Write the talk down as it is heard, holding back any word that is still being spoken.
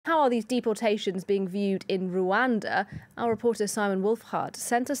How are these deportations being viewed in Rwanda? Our reporter Simon Wolhlfahrt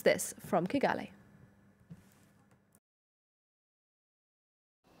sent us this from Kigali.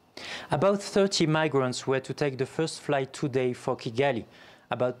 About 30 migrants were to take the first flight today for Kigali.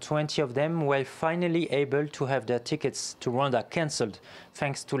 About 20 of them were finally able to have their tickets to Rwanda cancelled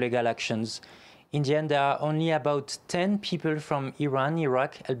thanks to legal actions. In the end, there are only about 10 people from Iran,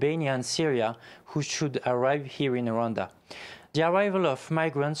 Iraq, Albania and Syria who should arrive here in Rwanda. The arrival of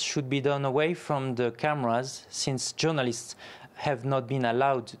migrants should be done away from the cameras, since journalists have not been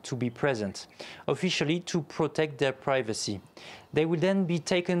allowed to be present, officially to protect their privacy. They will then be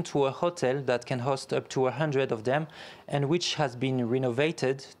taken to a hotel that can host up to 100 of them and which has been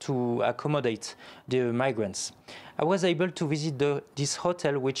renovated to accommodate the migrants. I was able to visit this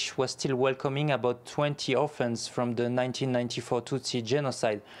hotel, which was still welcoming about 20 orphans from the 1994 Tutsi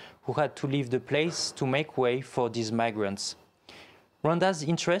genocide who had to leave the place to make way for these migrants. Rwanda's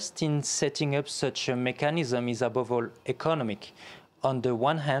interest in setting up such a mechanism is above all economic. On the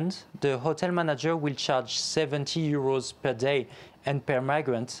one hand, the hotel manager will charge 70 euros per day and per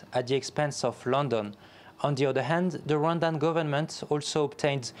migrant at the expense of London. On the other hand, the Rwandan government also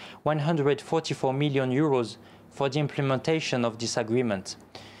obtained 144 million euros for the implementation of this agreement.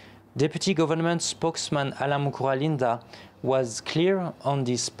 Deputy government spokesman Alain Mukuralinda was clear on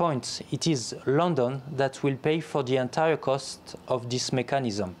this point. It is London that will pay for the entire cost of this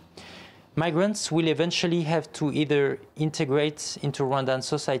mechanism. Migrants will eventually have to either integrate into Rwandan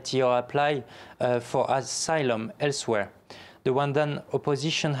society or apply for asylum elsewhere. The Rwandan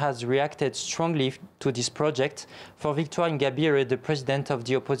opposition has reacted strongly to this project. For Victoire Ingabire, the president of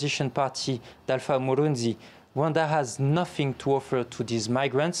the opposition party, Dalfa Murunzi, Rwanda has nothing to offer to these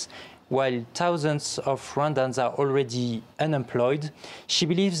migrants, while thousands of Rwandans are already unemployed. She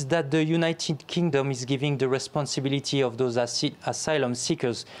believes that the United Kingdom is giving the responsibility of those asylum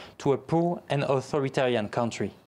seekers to a poor and authoritarian country.